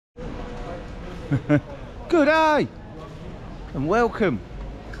Good day and welcome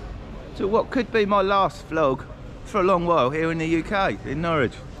to what could be my last vlog for a long while here in the UK, in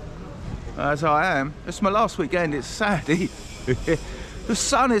Norwich. As I am, it's my last weekend. It's Saturday. The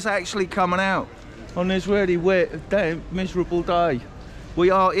sun is actually coming out on this really wet, damp, miserable day. We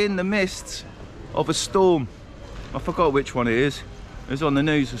are in the midst of a storm. I forgot which one it is. It was on the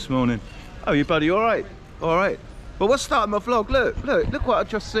news this morning. Oh, you buddy, all right? All right. But what's starting my vlog? Look what I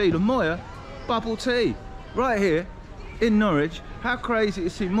just seen. The Moya bubble tea right here in Norwich. How crazy to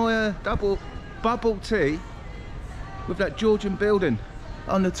see Moya double bubble tea with that Georgian building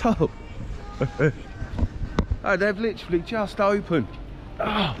on the top. Oh, they've literally just opened.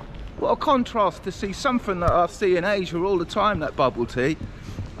 Oh, what a contrast to see something that I see in Asia all the time, that bubble tea.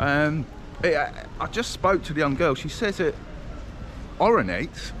 I just spoke to the young girl. She says it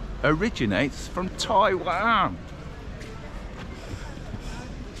originates from Taiwan.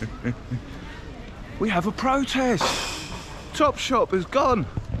 We have a protest. Topshop has gone.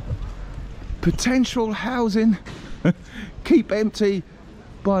 Potential housing keep empty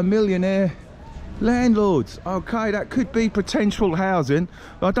by millionaire landlords. Okay, that could be potential housing.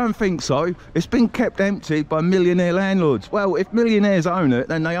 I don't think so. It's been kept empty by millionaire landlords. Well, if millionaires own it,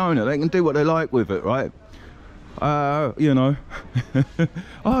 then they own it. They can do what they like with it, right? You know.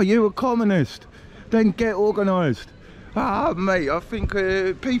 Oh, you're a communist. Then get organised. Ah, mate, I think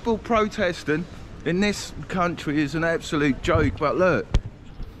people protesting in this country is an absolute joke. But look,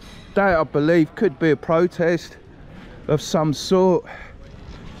 that I believe could be a protest of some sort.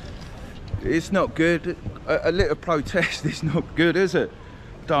 It's not good. A little protest is not good, is it?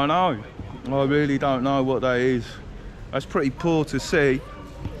 Don't know. I really don't know what that is. That's pretty poor to see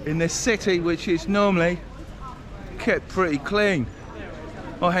in this city, which is normally kept pretty clean.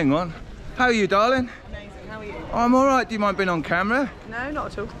 Oh, hang on. How are you, darling? Amazing. How are you? I'm all right. Do you mind being on camera? No,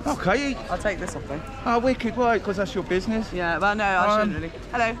 not at all. Okay. I'll take this off then. Oh, wicked. Why? Because that's your business? Yeah, well, no, I shouldn't really.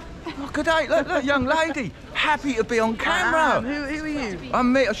 Hello. Oh, good day. Look, young lady. Happy to be on camera. Who are you?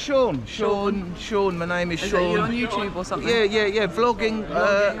 I'm Sean. Sean, my name is Sean. Are you on YouTube or something? Yeah. Vlogging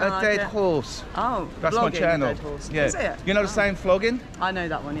a dead horse. Oh, that's my channel. A dead horse. Yeah. Is it? You know the saying flogging? I know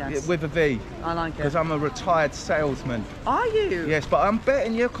that one, yes. Yeah, with a V. I like it. Because I'm a retired salesman. Are you? Yes, but I'm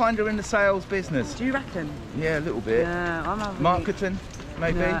betting you're kind of in the sales business. Do you reckon? Yeah, a little bit. Yeah, I'm having... Marketing,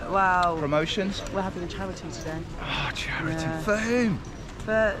 maybe? Yeah, wow. Promotions? We're having a charity today. Oh, charity. Yeah. For whom?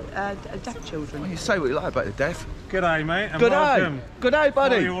 For deaf children. Well, you say what you like about the deaf. G'day, mate, and Good welcome. day. Good day,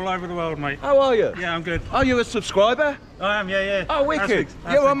 buddy. How are you all over the world, mate? How are you? Yeah, I'm good. Are you a subscriber? I am, yeah. Oh, wicked.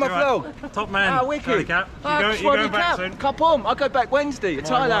 You're on my vlog. Top man. Oh, wicked. Cap. Oh, You're going back soon? Cup on. I go back Wednesday to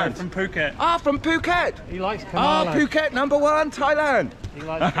Thailand. From Phuket. Ah, from Phuket. He likes Kamala. Ah, Phuket, #1, Thailand. He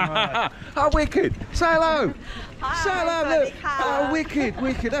likes Kamala. Oh, wicked. Say hello. Hi, Say hello, look. Oh,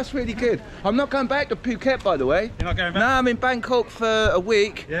 wicked. That's really good. I'm not going back to Phuket, by the way. You're not going back? No, I'm in Bangkok for a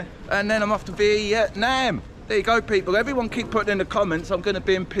week. Yeah. And then I'm off to Vietnam. There you go, people. Everyone keep putting in the comments I'm going to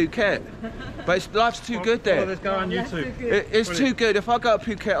be in Phuket. But life's too good there. Let's go on YouTube. It's too good. If I go to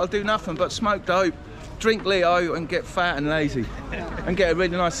Phuket, I'll do nothing but smoke dope, drink Leo, and get fat and lazy. And get a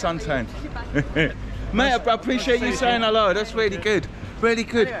really nice suntan. Mate, I appreciate you saying hello. That's really good. Really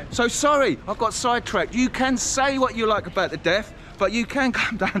good. So sorry, I got sidetracked. You can say what you like about the deaf, but you can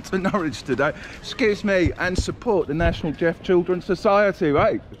come down to Norwich today, excuse me, and support the National Deaf Children's Society,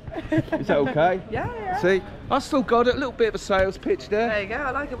 right? Is that okay? Yeah. See, I still got it, a little bit of a sales pitch there. There you go,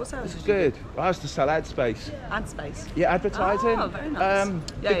 I like it. What's that? This is good. I used to sell ad space. Ad space? Yeah, advertising. Oh, very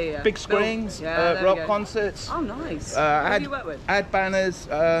nice. Big screens, rock concerts. Oh, nice. Who do you work with? Ad banners,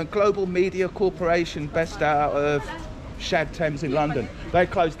 Global Media Corporation, based out of Shad Thames in London. They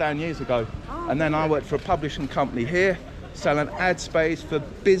closed down years ago. Oh, and then I worked for a publishing company here, selling ad space for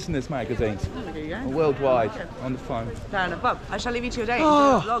business magazines. Worldwide, on the phone. Fair enough. Well, I shall leave you to your day.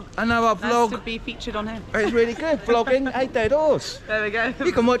 Oh, Enjoy the vlog. I know, I vlog. Nice to be featured on him. It's really good. Vlogging a dead horse. There we go.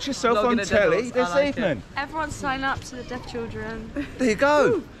 You can watch yourself Vlogging on a dead telly horse. this I like evening. Everyone sign up to the deaf children. There you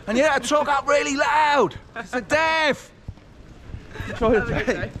go. And you have to talk up really loud. It's the deaf. Enjoy the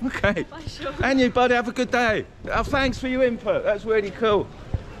day. Okay. Bye, Sean. And you, buddy, have a good day. Thanks for your input. That's really cool.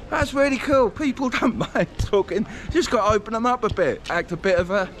 That's really cool. People don't mind talking. Just got to open them up a bit. Act a bit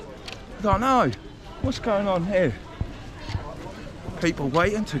of a... I don't know. What's going on here? People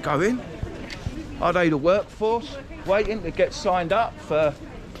waiting to go in? Are they the workforce? Waiting to get signed up for a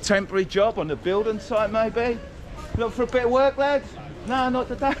temporary job on the building site, maybe? Look for a bit of work, lads? No, not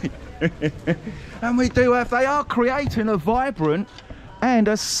today. And they are creating a vibrant and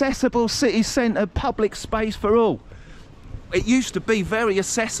accessible city centre public space for all. It used to be very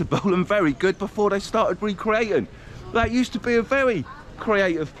accessible and very good before they started recreating. That used to be a very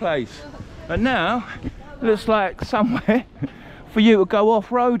creative place. And now, looks like somewhere for you to go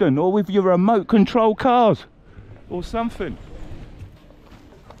off-roading, or with your remote control cars, or something.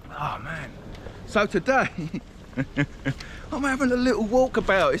 Oh man. So today, I'm having a little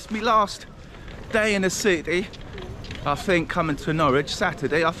walkabout. It's my last day in the city. I think coming to Norwich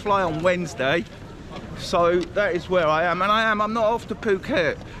Saturday. I fly on Wednesday. So that is where I am, and I'm not off to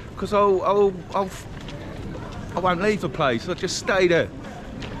Phuket, because I won't leave the place. I'll just stay there.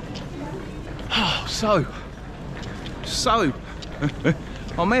 Oh, so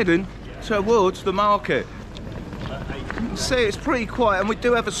I'm heading towards the market. See, it's pretty quiet, and we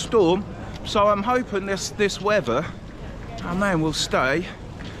do have a storm, so I'm hoping this weather, oh man, will stay.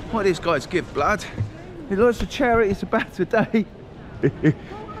 Why these guys give blood? There's lots of charities about today.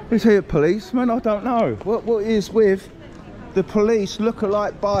 Is he a policeman? I don't know. What is with the police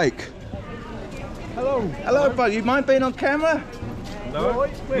look-alike bike? Hello. Hello, buddy. You mind being on camera? No.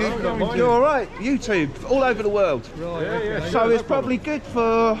 You're all right. YouTube, all over the world. Right. Yeah. So it's probably good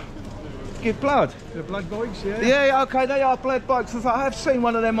for give blood. The blood bikes, yeah. Yeah, okay, they are blood bikes. I have seen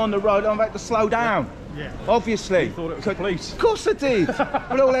one of them on the road. I've had to slow down. Yeah. Obviously. You thought it was the police. Of course I did.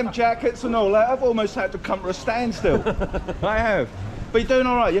 With all them jackets and all that, I've almost had to come to a standstill. I have. But you're doing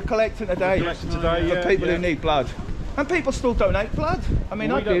all right. You're collecting today. Collecting today, for people who need blood. And people still donate blood. I mean,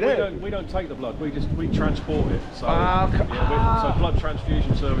 I did it. We don't take the blood. We transport it. So, so blood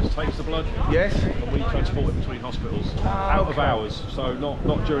transfusion service takes the blood. Yes. And we transport it between hospitals out of hours. So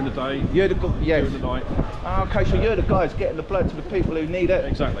not during the day. You're the during the night. Okay, so you're the guys getting the blood to the people who need it.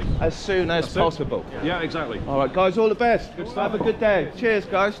 Exactly. As soon as possible. Yeah, exactly. All right, guys. All the best. Good stuff. Have a good day. Cheers,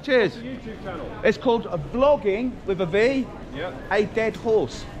 guys. Cheers. What's the YouTube channel? It's called Vlogging with a V. Yeah. A Dead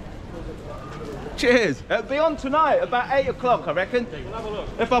Horse. Cheers. It'll be on tonight about 8 o'clock, I reckon. We'll have a look.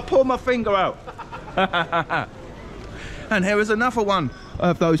 If I pull my finger out. And here is another one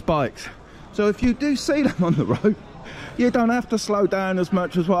of those bikes. So if you do see them on the road, you don't have to slow down as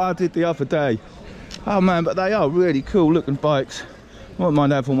much as what I did the other day. Oh man, but they are really cool looking bikes. Wouldn't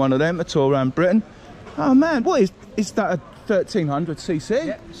mind having one of them to tour around Britain. Oh man, what is that, a 1300cc?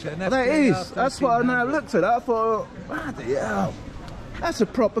 Yep, that is. That's what I now looked at. I thought, bloody hell. That's a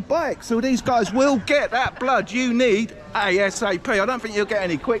proper bike. So these guys will get that blood you need ASAP. I don't think you'll get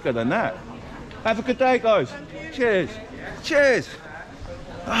any quicker than that. Have a good day, guys. Cheers. Cheers.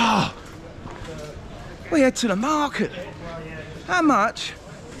 Oh, we head to the market. How much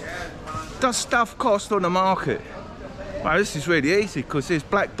does stuff cost on the market? Well, this is really easy because there's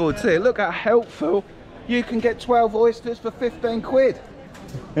blackboards here. Look how helpful. You can get 12 oysters for 15 quid.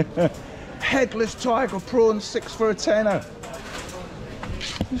 Headless tiger prawns, 6 for a tenner.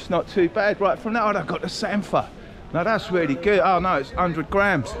 It's not too bad. Right, from that on I've got the samphire. Now that's really good. Oh no, it's 100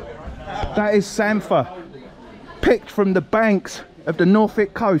 grams. That is samphire. Picked from the banks of the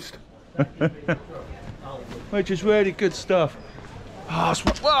Norfolk coast. Which is really good stuff. Oh,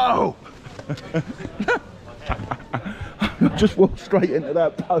 whoa! I just walked straight into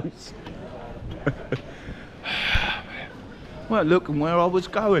that post. Well, looking where I was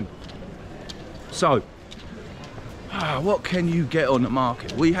going. So, what can you get on the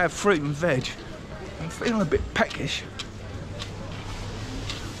market? We have fruit and veg. I'm feeling a bit peckish.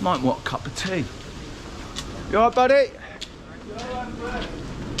 Might want a cup of tea. You alright, buddy?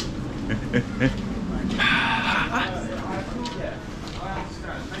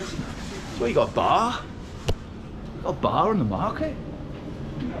 So you got a bar? Got a bar on the market?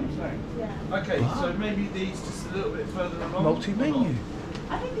 Okay, so maybe these just a little bit further along. Multi-menu.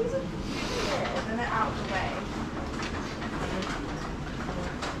 I think these are here, and they're out of the way.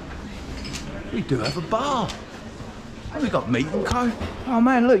 We do have a bar. And we got meat and co. Oh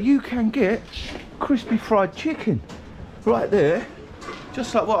man, look, you can get crispy fried chicken right there,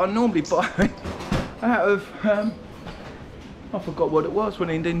 just like what I normally buy out of I forgot what it was when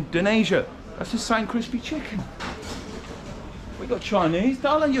in Indonesia. That's the same crispy chicken. We got Chinese,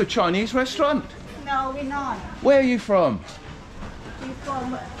 darling. You a Chinese restaurant? No, we're not. Where are you from? We're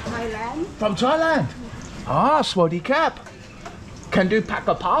from Thailand. From Thailand. Ah, Swadee Cap. Can do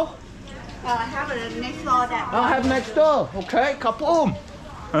Pakapao? I have it next door. I have next door. Okay, kapom.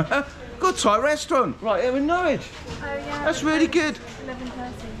 Good Thai restaurant right here in Norwich. Oh yeah. That's really good.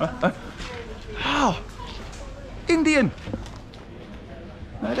 11:30. Oh, Indian.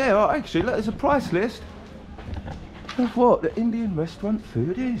 Now there are actually, look, there's a price list of what the Indian restaurant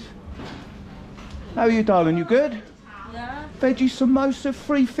food is. How are you, darling? You good? Yeah. Veggie samosa,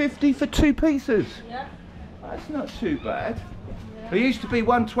 $3.50 for 2 pieces. Yeah. That's not too bad. It used to be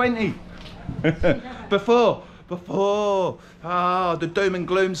 $1.20 before the doom and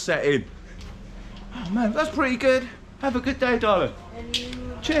gloom set in. Oh man, that's pretty good. Have a good day, darling. And you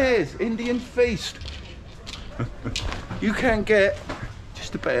Cheers, Indian feast. You can get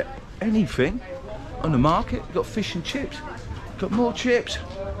just about anything on the market. You've got fish and chips, got more chips,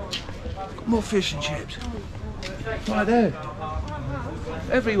 got more fish and chips. Right there.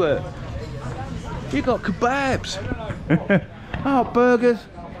 Everywhere. You got kebabs. Oh, burgers.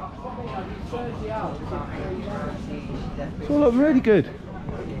 It's all up really good.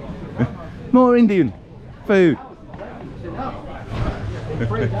 More Indian food.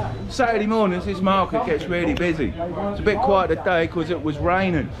 Saturday mornings this market gets really busy. It's a bit quiet today because it was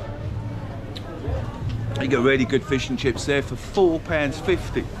raining. You get really good fish and chips there for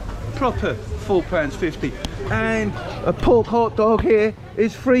 £4.50. Proper £4.50. And a pork hot dog here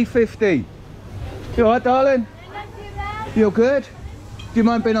is £3.50. You alright, darling? You're good? Do you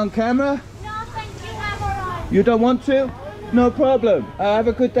mind being on camera? No, thank you, I'm alright. You don't want to? No problem. Have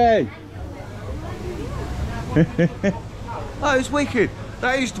a good day. Oh, it's wicked.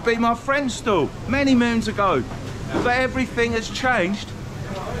 That used to be my friend's stall many moons ago. But everything has changed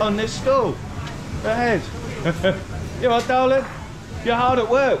on this stall. Go ahead. You alright, darling? You're hard at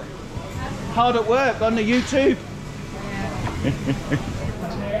work. Hard at work on the YouTube.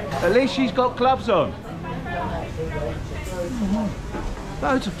 At least she's got gloves on.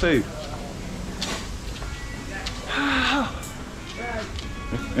 Loads of food.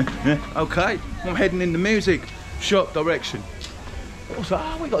 Okay, I'm heading in the music shop direction. What's that?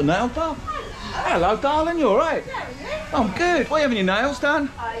 Oh, we got a nail bar. Hello, darling, you alright? I'm good. What, are you having your nails done?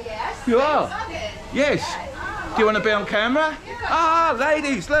 Yes. You are? Yes. Do you want to be on camera? Ah,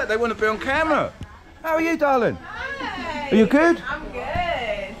 ladies, look, they want to be on camera. How are you, darling? Hi. Are you good? I'm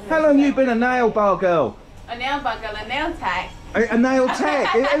good. How long have you been a nail bar girl? A nail bar girl, a nail tech. A nail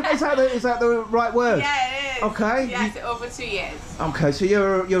tech? Is that the right word? Yeah, it is. Okay. Yes, over 2 years. Okay, so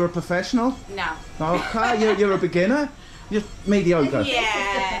you're a professional? No. Okay, you're a beginner? You're mediocre?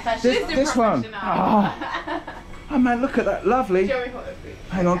 Yeah. This one? Oh man, look at that, lovely.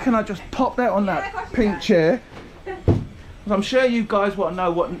 Hang on, can I just pop that on that pink chair? I'm sure you guys want to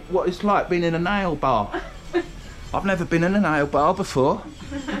know what it's like being in a nail bar. I've never been in a nail bar before,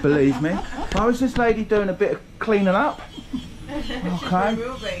 believe me. Why was this lady doing a bit of cleaning up? Okay.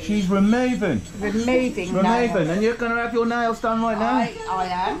 She's removing. Removing. And you're going to have your nails done right now? I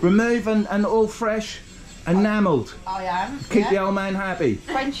am. Remove and all fresh, enamelled. I am. Keep the old man happy.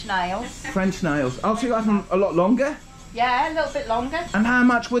 French nails. French nails. Oh, so you have them a lot longer? Yeah, a little bit longer. And how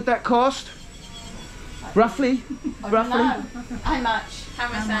much would that cost? Roughly? Roughly? How much? How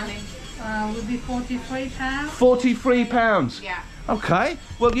much, Sandy? Would be £43. £43. Yeah. Okay.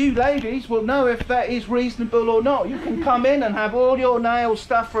 Well, you ladies will know if that is reasonable or not. You can come in and have all your nail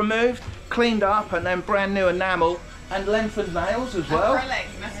stuff removed, cleaned up, and then brand new enamel and lengthened nails as well. Acrylic,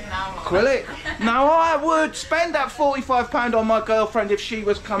 that's enamel. Acrylic. Now I would spend that £45 on my girlfriend if she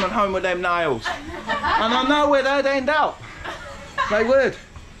was coming home with them nails. And I know where they'd end up. They would.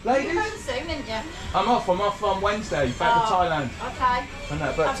 Ladies? You're home soon, aren't you? I'm off on Wednesday, back to Thailand. Okay. And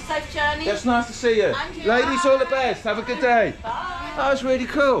that, but Have a safe journey. it's nice to see you. And you. Ladies, all the best. Have a good day. Bye. That was really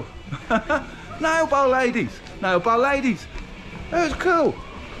cool. Nail bar ladies. Nail bar ladies. That was cool.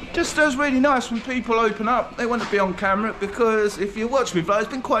 Just was really nice when people open up. They want to be on camera because if you watch me vlog, it's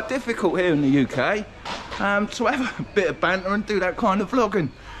been quite difficult here in the UK to have a bit of banter and do that kind of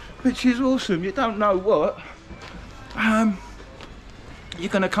vlogging, which is awesome. You don't know what you're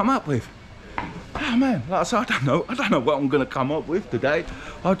going to come up with. Oh man, like I said, I don't know what I'm going to come up with today.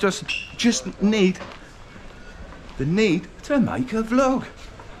 I just need the need to make a vlog,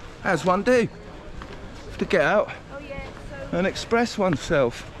 as one do, to get out and express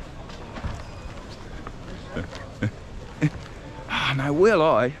oneself. Now will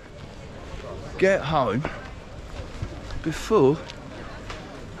I get home before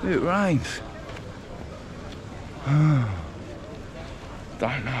it rains?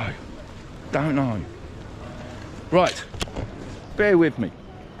 Don't know. Right, bear with me.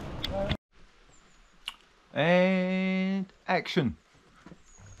 And action.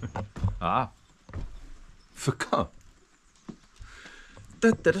 Forgot.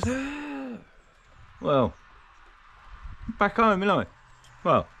 Well, back home, innit?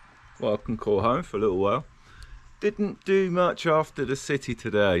 Well, what I can call home for a little while. Didn't do much after the city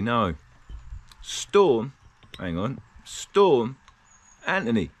today, no. Storm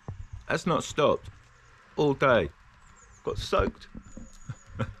Anthony, that's not stopped all day. Got soaked.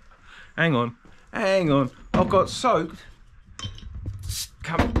 hang on, I've got soaked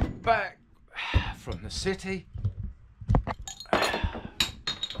coming back from the city. I've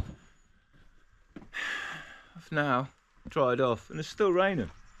now dried off and it's still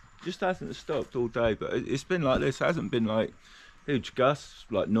raining. Just hasn't stopped all day, but it's been like this. It hasn't been like Huge gusts,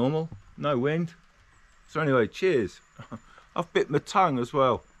 like normal. No wind. So anyway, cheers. I've bit my tongue as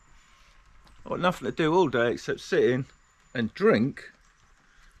well. I've got nothing to do all day except sit in and drink.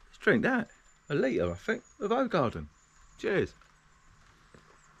 Let's drink that. A litre, I think, of O-Garden. Cheers.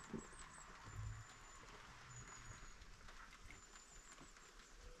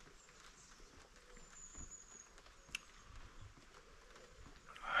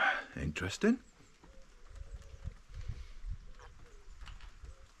 Interesting.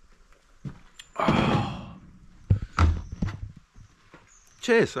 Oh.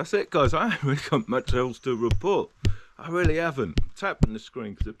 Cheers, that's it guys. I haven't really got much else to report. I really haven't. Tapping the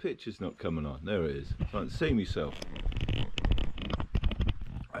screen because the picture's not coming on. There it is. I can't see myself.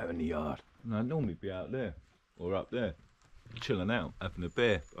 Out in the yard. And I'd normally be out there or up there, chilling out, having a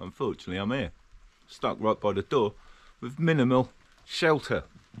beer. But unfortunately, I'm here, stuck right by the door with minimal shelter.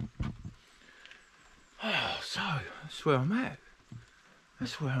 Oh, so that's where I'm at.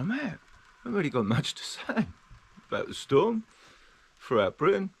 That's where I'm at. I haven't really got much to say about the storm throughout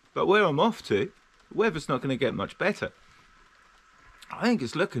Britain, but where I'm off to, the weather's not going to get much better. I think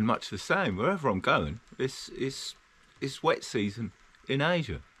it's looking much the same wherever I'm going. It's wet season in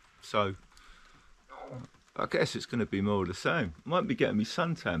Asia, so I guess it's going to be more of the same. I might be getting my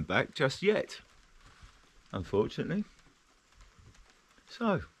suntan back just yet, unfortunately.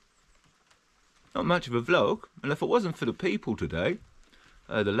 So, not much of a vlog, and if it wasn't for the people today,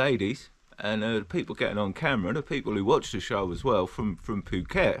 the ladies, and the people getting on camera, the people who watched the show as well from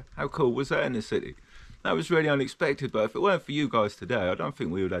Phuket, how cool was that in the city? That was really unexpected, but if it weren't for you guys today, I don't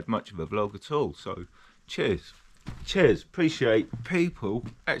think we would have had much of a vlog at all. So, cheers. Cheers. Appreciate people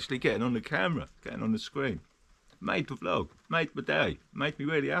actually getting on the camera, getting on the screen. Made the vlog, made my day, made me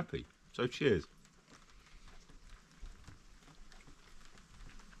really happy. So, cheers.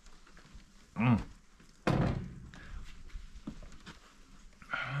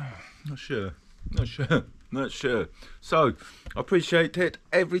 Not sure. So, I appreciate it,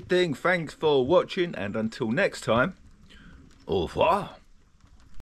 everything. Thanks for watching, and until next time, au revoir.